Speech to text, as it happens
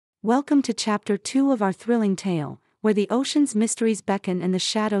Welcome to Chapter 2 of our thrilling tale, where the ocean's mysteries beckon and the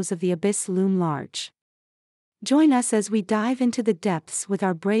shadows of the abyss loom large. Join us as we dive into the depths with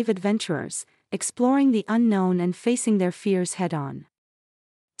our brave adventurers, exploring the unknown and facing their fears head-on.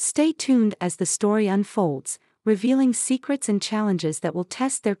 Stay tuned as the story unfolds, revealing secrets and challenges that will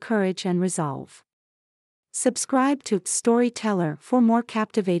test their courage and resolve. Subscribe to Storyteller for more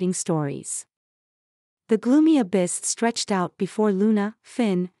captivating stories. The gloomy abyss stretched out before Luna,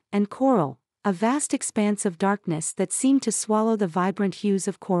 Finn, and Coral, a vast expanse of darkness that seemed to swallow the vibrant hues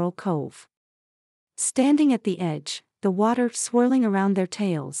of Coral Cove. Standing at the edge, the water swirling around their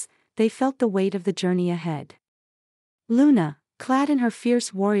tails, they felt the weight of the journey ahead. Luna, clad in her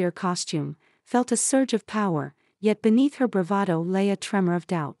fierce warrior costume, felt a surge of power, yet beneath her bravado lay a tremor of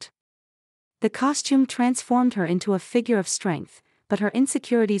doubt. The costume transformed her into a figure of strength, but her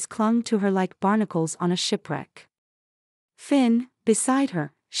insecurities clung to her like barnacles on a shipwreck. Finn, beside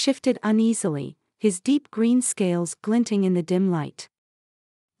her, shifted uneasily, his deep green scales glinting in the dim light.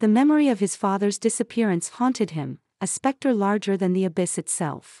 The memory of his father's disappearance haunted him, a specter larger than the abyss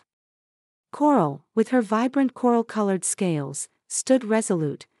itself. Coral, with her vibrant coral-colored scales, stood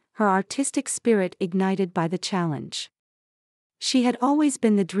resolute, her artistic spirit ignited by the challenge. She had always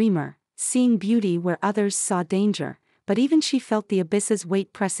been the dreamer, seeing beauty where others saw danger, but even she felt the abyss's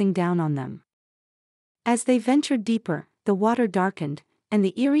weight pressing down on them. As they ventured deeper, the water darkened, and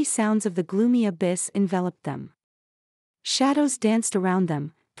the eerie sounds of the gloomy abyss enveloped them. Shadows danced around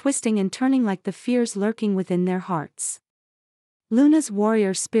them, twisting and turning like the fears lurking within their hearts. Luna's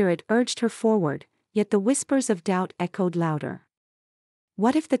warrior spirit urged her forward, yet the whispers of doubt echoed louder.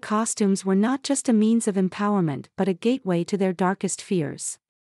 What if the costumes were not just a means of empowerment but a gateway to their darkest fears?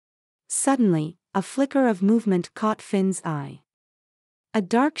 Suddenly, a flicker of movement caught Finn's eye. A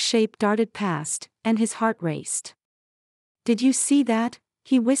dark shape darted past, and his heart raced. "Did you see that?"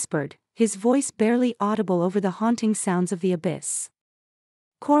 he whispered, his voice barely audible over the haunting sounds of the abyss.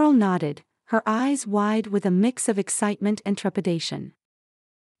 Coral nodded, her eyes wide with a mix of excitement and trepidation.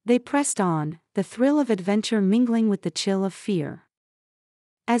 They pressed on, the thrill of adventure mingling with the chill of fear.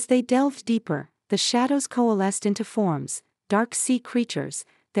 As they delved deeper, the shadows coalesced into forms, dark sea creatures,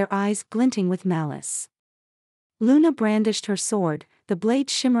 their eyes glinting with malice. Luna brandished her sword, the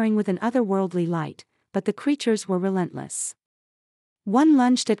blade shimmering with an otherworldly light, but the creatures were relentless. One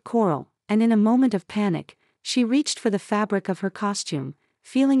lunged at Coral, and in a moment of panic, she reached for the fabric of her costume,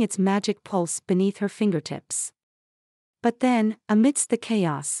 feeling its magic pulse beneath her fingertips. But then, amidst the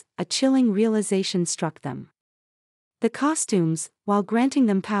chaos, a chilling realization struck them. The costumes, while granting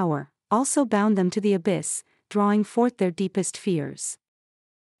them power, also bound them to the abyss, drawing forth their deepest fears.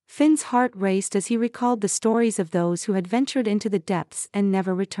 Finn's heart raced as he recalled the stories of those who had ventured into the depths and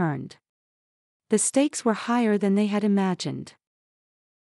never returned. The stakes were higher than they had imagined.